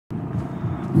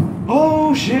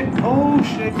Oh shit! Oh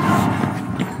shit!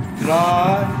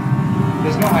 Run!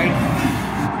 There's no hide.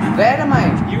 Where am I?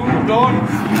 You don't.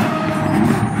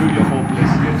 Dude, you're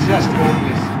hopeless. You're just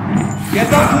hopeless. Get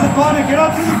out to the corner! Get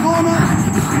out to the corner!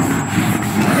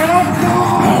 Get out! No!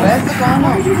 Where's the corner?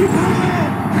 Why did you go there?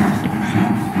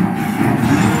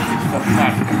 The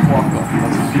fat walker.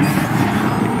 That's a deep.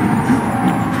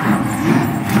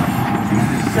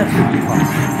 Deceptively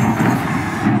fast.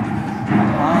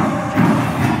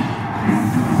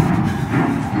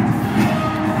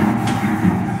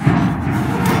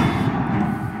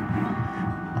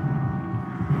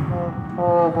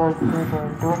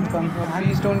 Don't come here.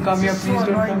 Please don't come here. Please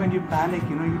don't come. When you panic,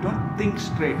 you know, you don't think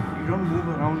straight. You don't move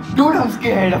around. Dude, I'm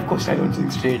scared. Of course I don't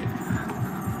think straight.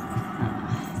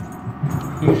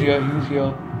 He's here. He's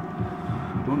here.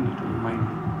 You don't need to remind me.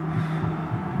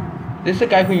 This is the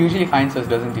guy who usually finds us,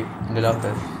 doesn't he? In the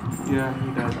lockers. Yeah,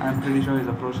 he does. I'm pretty sure he's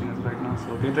approaching us right now.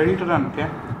 So get ready to run, okay?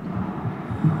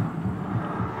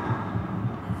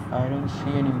 I don't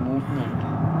see any movement.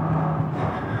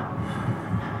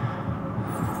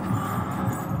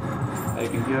 I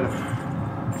can hear him.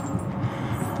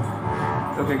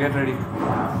 Okay, get ready.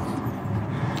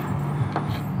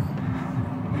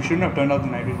 You shouldn't have turned out the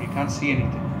night vision. You can't see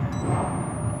anything.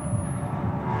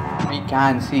 We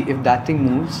can see if that thing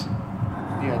moves.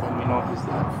 Yeah, then we know who's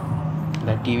there.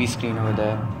 That TV screen over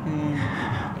there.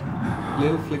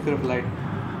 Little flicker of light.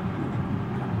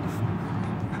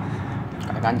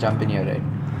 I can't jump in here, right?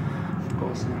 Of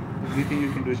course, yeah. The only thing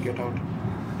you can do is get out.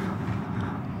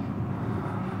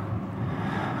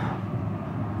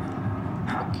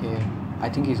 Okay, I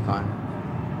think he's gone.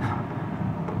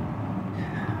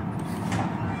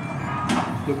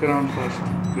 Look around first,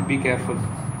 but be careful.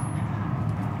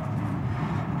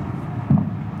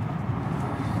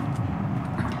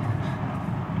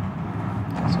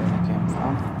 That's where he came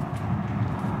from.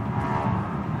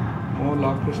 More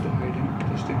lockers to hide in,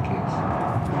 just in case.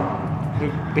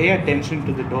 Look, pay attention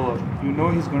to the door. You know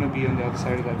he's going to be on the other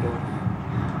side of that door.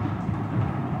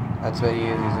 That's where he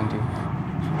is, isn't he?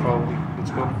 Probably.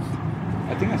 Let's go.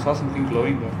 I think I saw something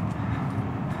glowing there.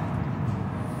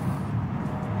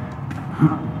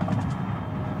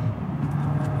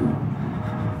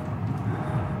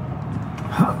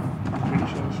 Pretty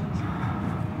sure.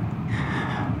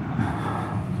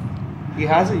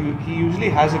 He usually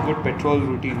has a good patrol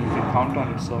routine. You can count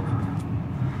on it. So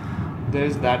there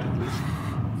is that at least.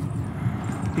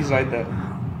 He's right there.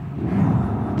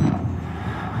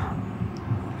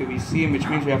 Okay, we see him, which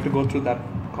means we have to go through that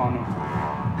corner.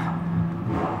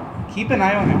 Keep an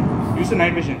eye on him. Use the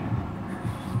night vision.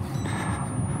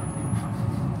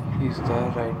 He's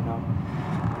there right now.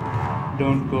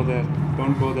 Don't go there.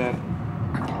 Don't go there.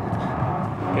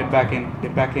 Get back in.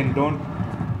 Get back in. Don't.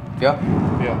 Yeah?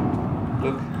 Yeah.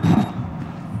 Look.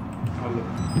 Oh, look.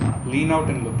 Lean out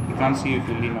and look. He can't see you if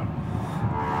you lean out.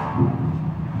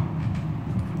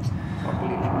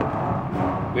 Properly.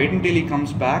 Wait until he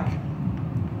comes back.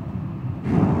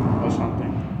 Or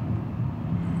something.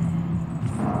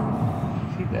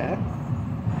 Is he there?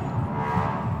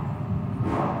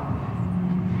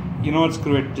 You know what?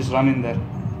 Screw it. Just run in there.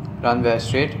 Run where?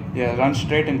 Straight? Yeah, run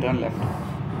straight and turn left.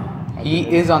 He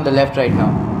is on the left right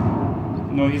now.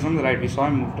 No, he's on the right. We saw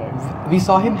him move right. We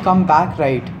saw him come back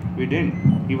right. We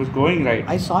didn't. He was going right.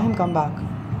 I saw him come back.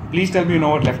 Please tell me you know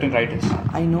what left and right is.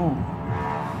 I know.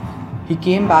 He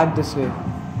came back this way.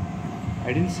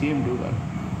 I didn't see him do that.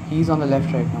 He's on the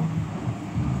left right now.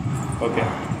 Okay.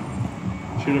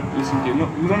 Should have listened to you. No,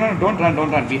 don't run,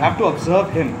 don't run. We have to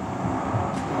observe him.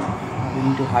 We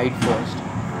need to hide first.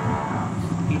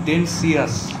 He didn't see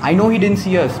us. I know he didn't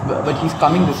see us, but he's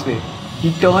coming this way.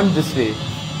 He turned this way.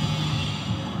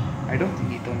 I don't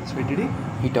think he turned this way, did he?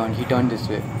 He turned this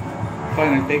way.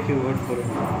 Fine, I'll take your word for it.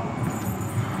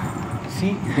 See,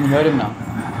 you can hear him now.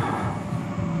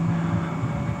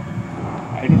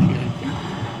 I don't hear anything. You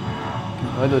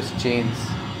can hear those chains.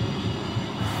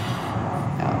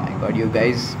 Oh my god, you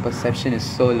guys' perception is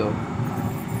so low.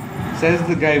 Says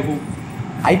the guy who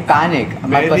I panic.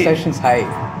 My perception's high.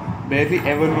 barely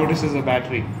ever notices a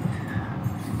battery.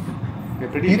 You're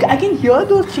pretty I can hear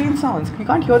those chain sounds. You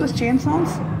can't hear those chain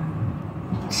sounds?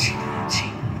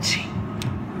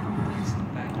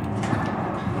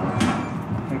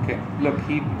 Okay, look,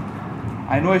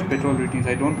 I know his patrol routines.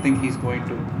 I don't think he's going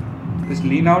to. Just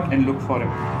lean out and look for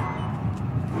him.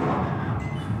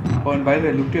 Oh, and by the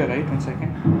way, look to your right. 1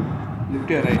 second. Look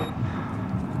to your right.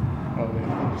 Oh, wait,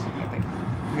 nothing.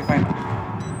 Okay, fine.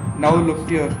 Now look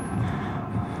to your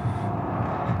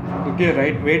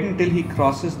right. Wait until he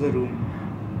crosses the room.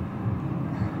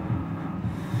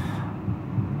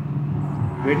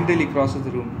 Wait until he crosses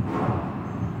the room.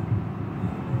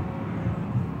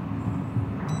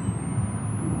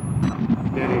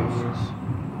 There he is.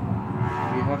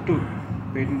 We have to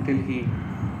wait until he...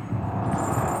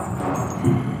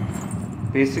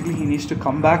 Basically, he needs to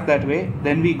come back that way.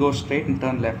 Then we go straight and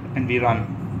turn left. And we run.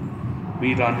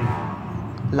 We run.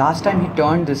 Last time he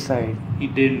turned this side. He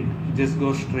didn't. He just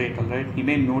goes straight, alright? He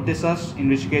may notice us, in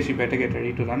which case you better get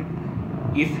ready to run.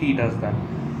 If he does that.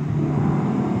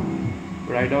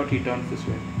 Right out, he turns this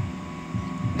way.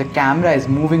 The camera is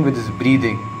moving with his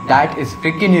breathing. That is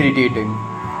freaking irritating.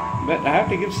 But I have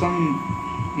to give some,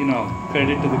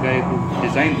 credit to the guy who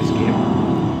designed this game.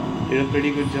 Did a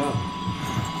pretty good job.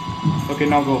 Okay,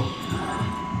 now go.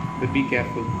 But be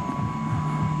careful.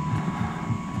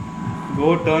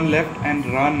 Go, turn left and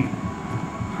run.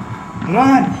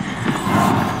 Run!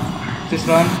 Just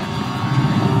run.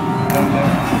 Turn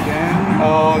left again.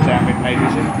 Oh, damn it, night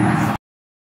vision.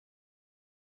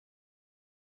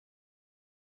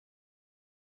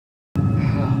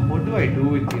 What do I do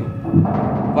with you?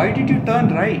 Why did you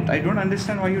turn right? I don't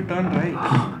understand why you turned right.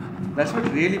 That's what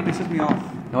really pisses me off.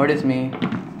 Notice me.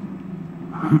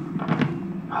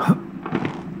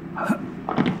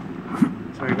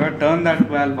 So you gotta turn that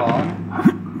valve on.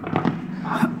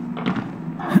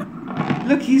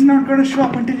 Look, he's not gonna show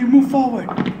up until you move forward.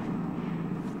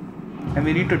 And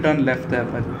we need to turn left there,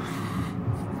 by the way.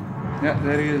 Yeah,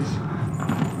 there he is.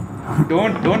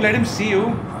 Don't let him see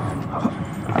you.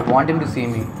 I want him to see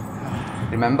me.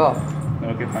 Remember?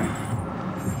 Okay, fine.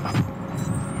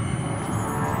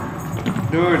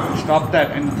 Dude, stop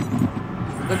that and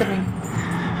Look at me.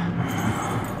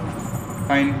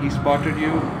 fine, he spotted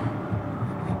you.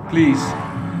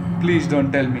 Please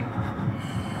don't tell me.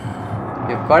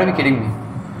 You've got to be kidding me.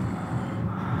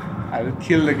 I will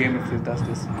kill the game if he does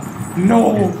this. No!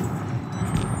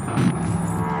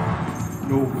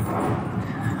 No.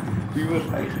 We were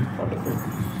right in front of it.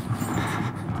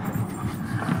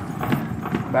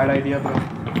 Bad idea, bro.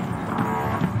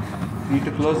 Need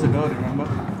to close the door, remember?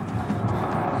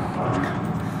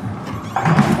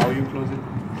 How you close it?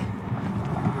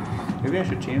 Maybe I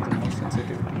should change the mouse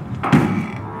sensitivity.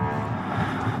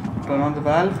 Turn on the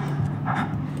valve.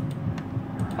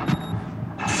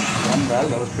 One valve,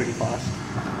 that was pretty fast.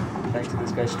 Thanks to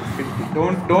this guy's stupidity.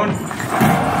 Don't.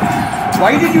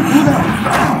 Why did you do that?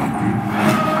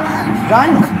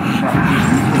 Run!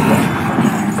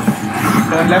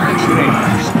 Turn left and straight.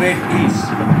 Straight, please.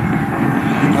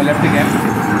 Now left again.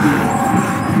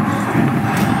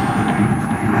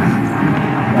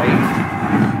 Right.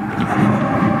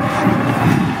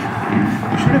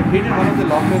 You should have hidden one of the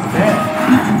lockers there.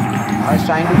 I was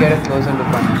trying to get a closer look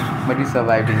on him, but he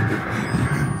survived into it.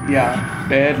 Yeah,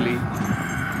 barely.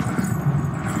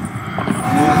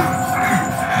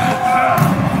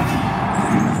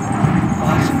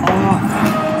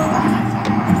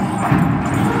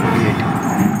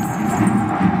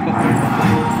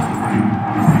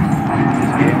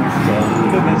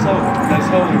 That's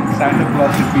how Santa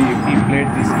Claus would be if he played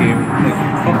this game. Like,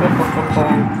 ho ho ho ho ho.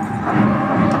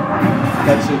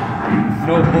 That's it.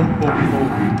 No ho ho ho.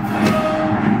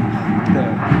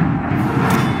 There.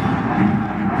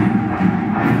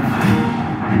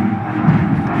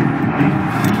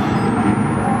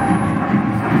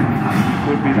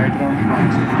 Could be right around here.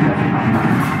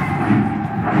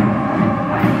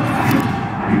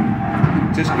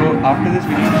 Just go, after this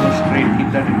we need to go straight, keep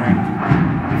that in mind.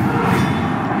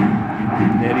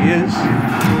 There he is.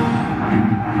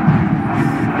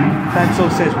 Fatso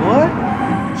says what?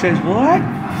 Says what?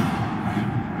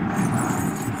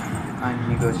 And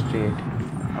he goes straight.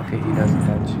 Okay, he doesn't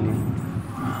actually.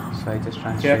 So I just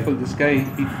run straight. Careful, this guy,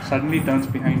 he suddenly turns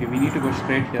behind you. We need to go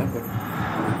straight here, but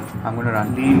I'm gonna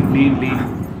run.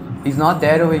 Lean. He's not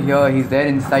there over here, he's there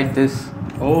inside this.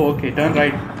 Oh, okay, turn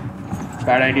right.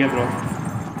 Bad idea, bro.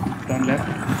 Turn left.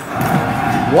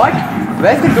 What?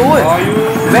 Where's the door?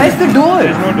 Where's the door?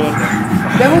 There's no door there.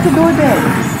 There was a door there.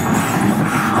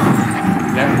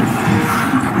 Left.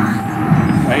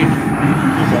 Right.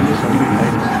 You've done this so many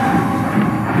times.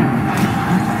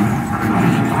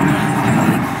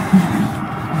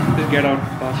 Just get out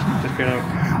fast. Just get out.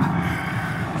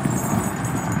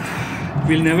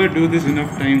 We'll never do this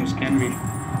enough times, can we?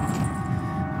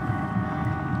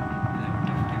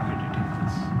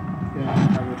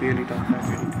 Yeah, I would really tough time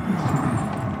editing.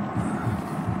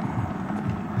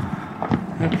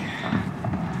 Okay.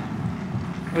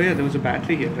 Oh yeah, there was a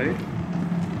battery here, right?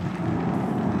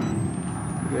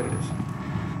 Where it is.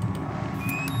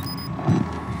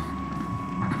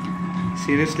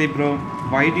 Seriously, bro,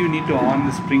 why do you need to on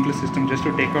the sprinkler system just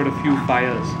to take out a few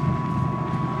fires?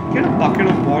 Get a bucket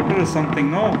of water or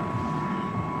something, no?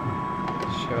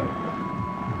 Sure.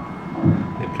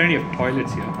 There are plenty of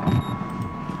toilets here.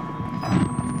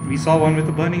 We saw one with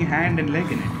a burning hand and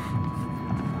leg in it.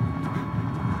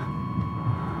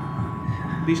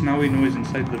 At least now we know he's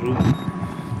inside the room.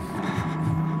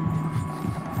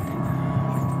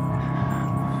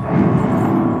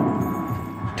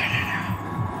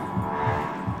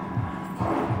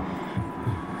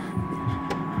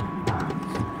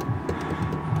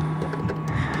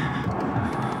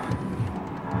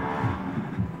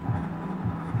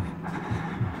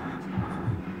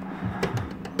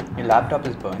 Your laptop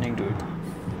is burning, dude.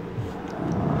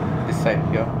 This side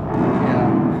here.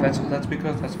 Yeah, that's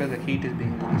because that's where the heat is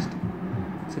being released.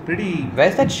 It's a pretty...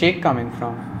 Where's that shake coming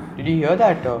from? Did you hear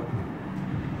that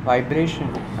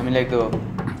vibration? I mean, like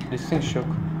this thing shook.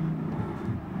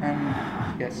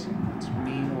 Yes, it's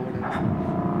me or whatever.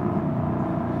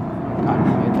 Can't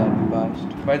hear that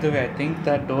fast. By the way, I think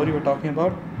that door you were talking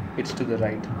about, it's to the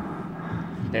right.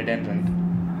 Dead end right.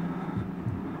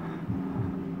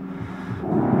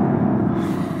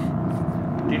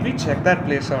 Did we check that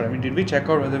place out? I mean, did we check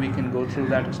out whether we can go through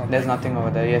that or something? There's nothing over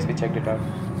there. Yes, we checked it out.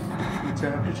 So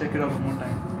I have to check it out one more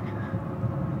time.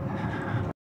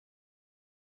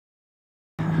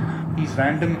 He's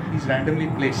randomly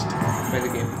placed by the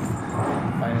game.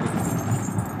 Finally.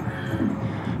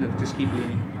 Look, just keep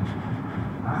leaning.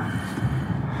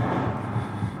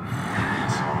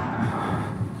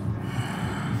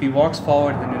 If he walks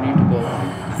forward, then you need to go.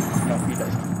 No, he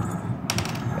doesn't.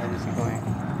 Where is he going?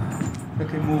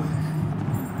 Okay, move.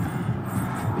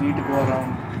 You need to go around.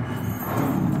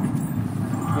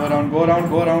 Go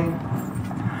around.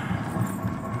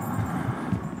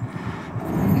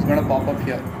 He's gonna pop up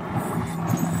here.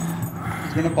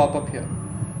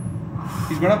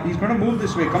 He's gonna move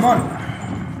this way. Come on.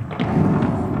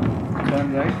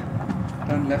 Turn right.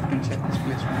 Turn left and check this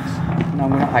place once. No,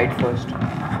 I'm gonna hide first.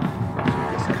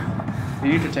 Yes, sir.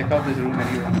 You need to check out this room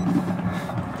anyway.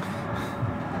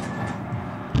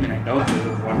 I mean, I doubt there's a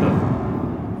water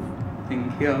thing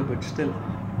here, but still.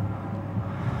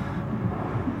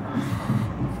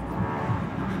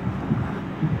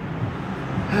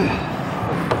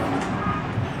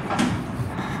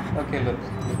 Okay, look,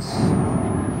 let's...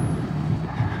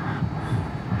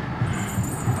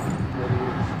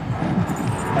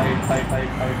 Hide.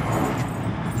 I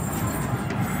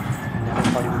never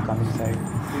thought he would come inside.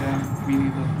 Yeah, me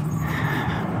neither.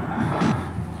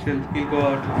 Chill, he'll go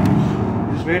out.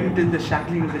 Just wait until the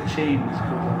shackling of the chains goes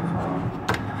out.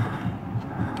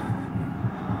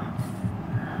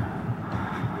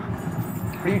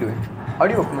 What are you doing? How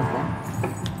do you open the phone?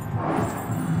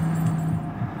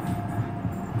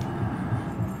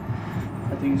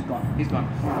 I think he's gone. He's gone.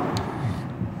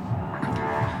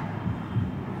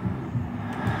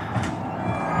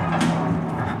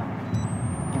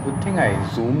 Good thing I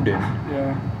zoomed in.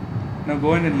 Yeah. Now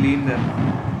go in and lean there.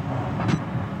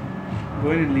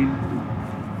 Go in and lean.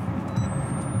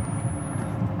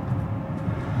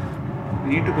 We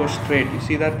need to go straight. You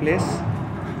see that place?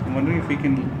 I'm wondering if we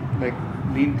can like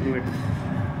lean through it.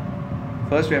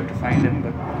 First we have to find him,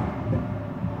 but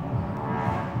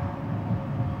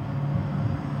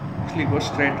actually go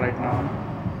straight right now.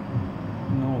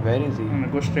 No, where is he? No,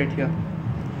 go straight here.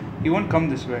 He won't come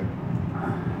this way.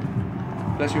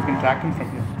 Plus you can track him from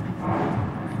here.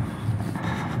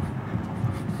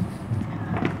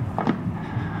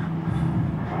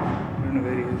 I don't know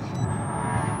where he is.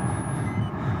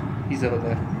 He's over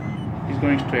there. He's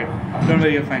going straight. Don't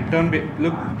worry, you're fine. Turn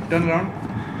around.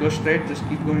 Go straight. Just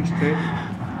keep going straight.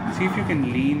 See if you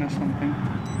can lean or something.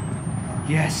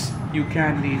 Yes, you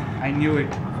can lean. I knew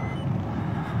it.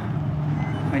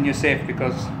 And you're safe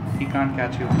because he can't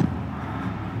catch you.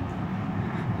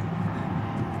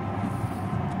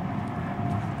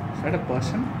 Is that a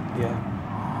person? Yeah.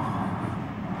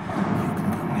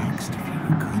 Next, if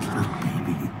you're good little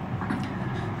baby.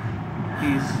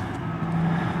 He's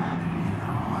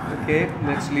okay.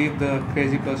 Let's leave the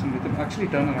crazy person with him. Actually,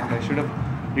 turn around. I should have.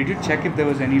 Did you check if there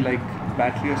was any like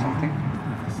battery or something?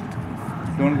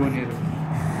 Don't go near it.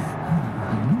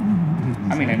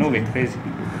 I mean, I know we're crazy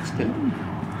people, but still.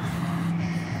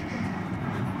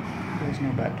 There's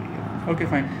no battery here. Okay,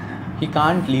 fine. He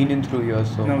can't lean in through here,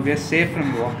 so. No, we're safe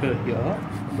from Walker here,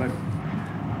 but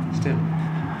still.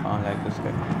 Oh, like this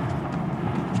guy.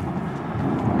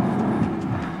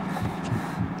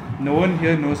 No one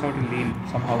here knows how to lean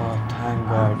somehow. Oh, thank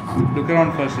God. Look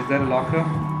around first. Is there a locker?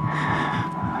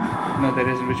 No, there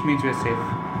isn't, which means we're safe.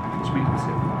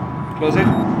 Close it.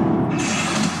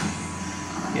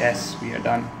 Yes, we are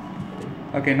done.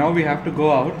 Okay, now we have to go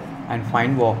out. And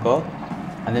find Walker.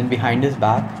 And then behind his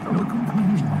back.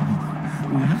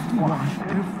 We have to wash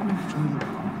everything.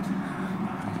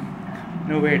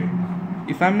 No, wait.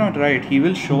 If I'm not right, he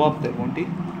will show up there, won't he?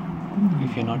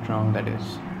 If you're not wrong, that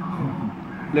is.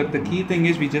 Look, the key thing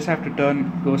is we just have to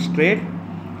go straight,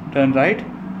 turn right,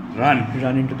 run.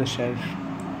 Run into the shelf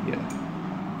Yeah.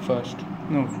 first.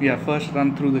 No, yeah, first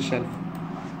run through the shelf.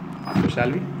 So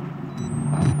shall we?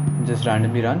 Just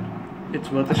randomly run. It's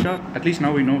worth a shot. At least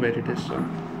now we know where it is, so.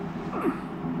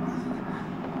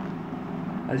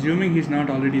 Assuming he's not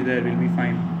already there, we'll be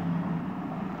fine.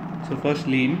 So first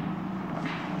lean.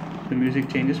 The music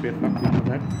changes, we are fucked, we know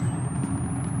that.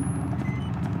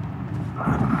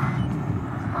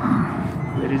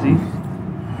 Where is he?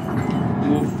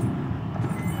 Move.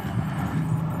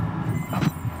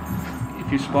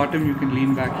 If you spot him, you can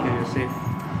lean back here, you're safe.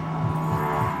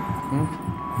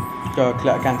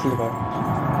 Cancel the call.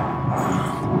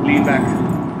 Lean back.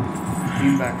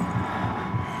 Lean back.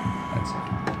 That's it.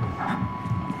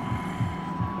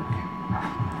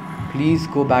 Please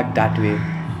go back that way.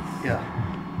 Yeah.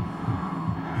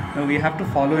 No, we have to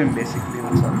follow him basically,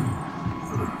 that's all.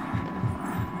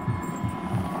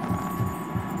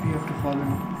 We have to follow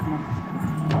him. Come on.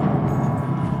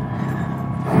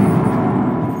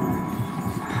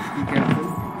 Be careful.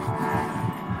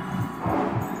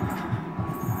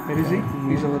 Where is he?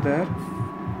 He's over there.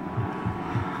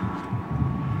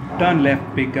 Turn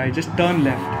left, big guy. Just turn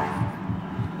left.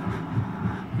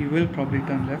 He will probably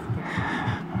turn left.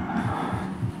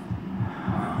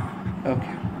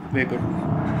 Okay, very good.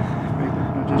 Very good.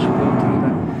 Now just go through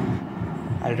that.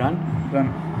 I'll run. Run.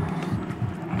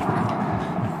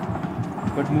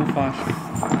 But move fast.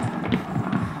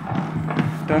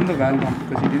 Turn the valve on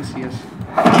because he didn't see us.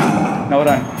 Now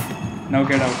run. Now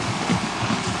get out.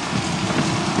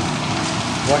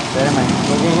 What? Where am I?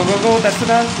 Go, go, go, go, go. That's the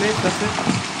valve. Place. That's it.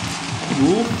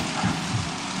 Move.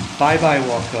 Bye bye,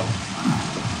 Walker.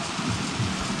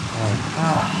 Alright.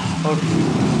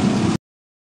 Okay.